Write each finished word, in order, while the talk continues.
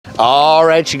All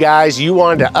right, you guys, you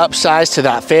wanted to upsize to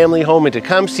that family home in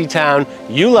Tecumseh town.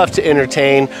 You love to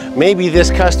entertain. Maybe this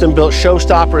custom built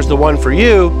showstopper is the one for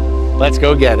you. Let's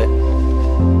go get it.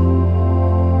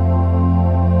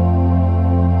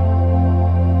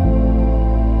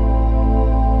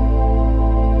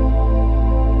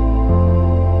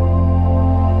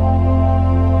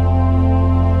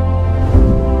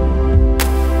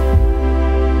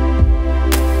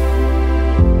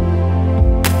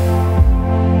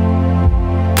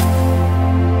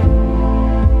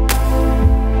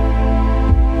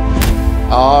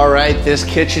 All right, this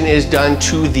kitchen is done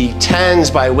to the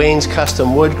 10s by Wayne's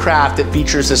Custom Woodcraft. It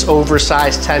features this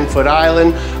oversized 10-foot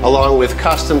island along with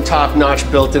custom top-notch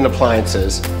built-in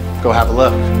appliances. Go have a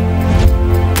look.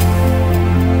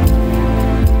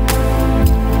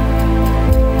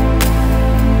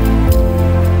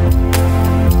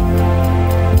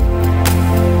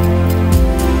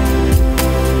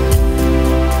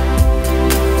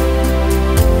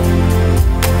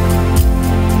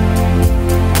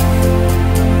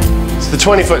 The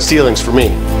 20-foot ceilings for me.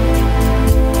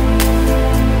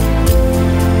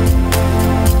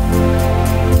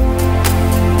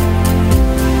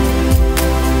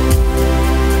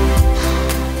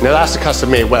 Now that's the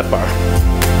custom-made wet bar.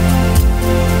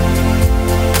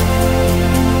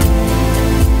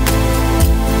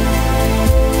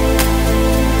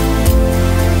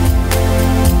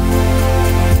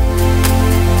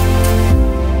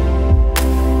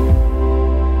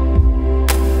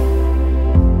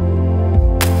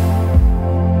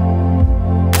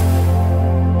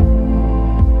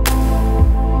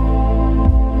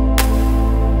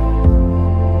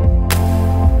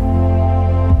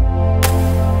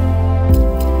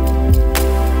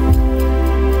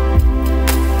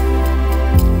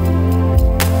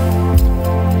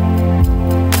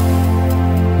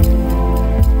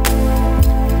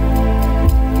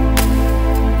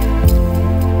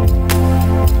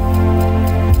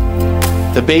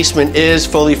 The basement is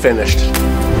fully finished.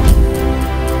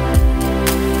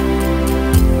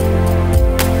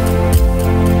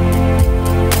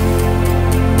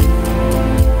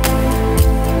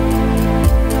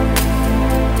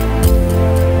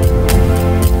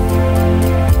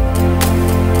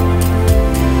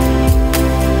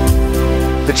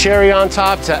 The cherry on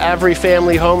top to every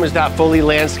family home is that fully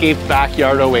landscaped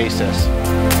backyard oasis.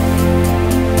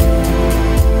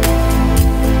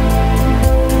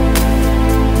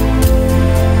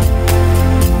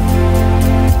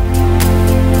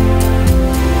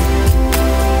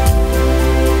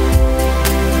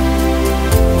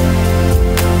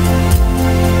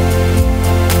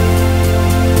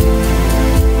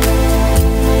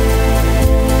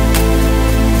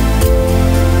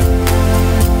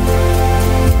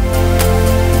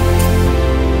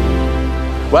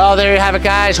 Well, there you have it,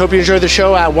 guys. Hope you enjoyed the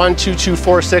show at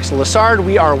 12246 Lessard.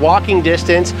 We are walking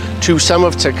distance to some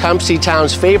of Tecumseh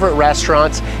town's favorite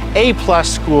restaurants, A+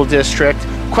 school district.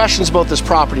 Questions about this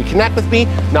property, connect with me.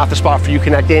 Not the spot for you,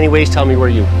 connect anyways. Tell me where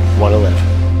you want to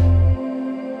live.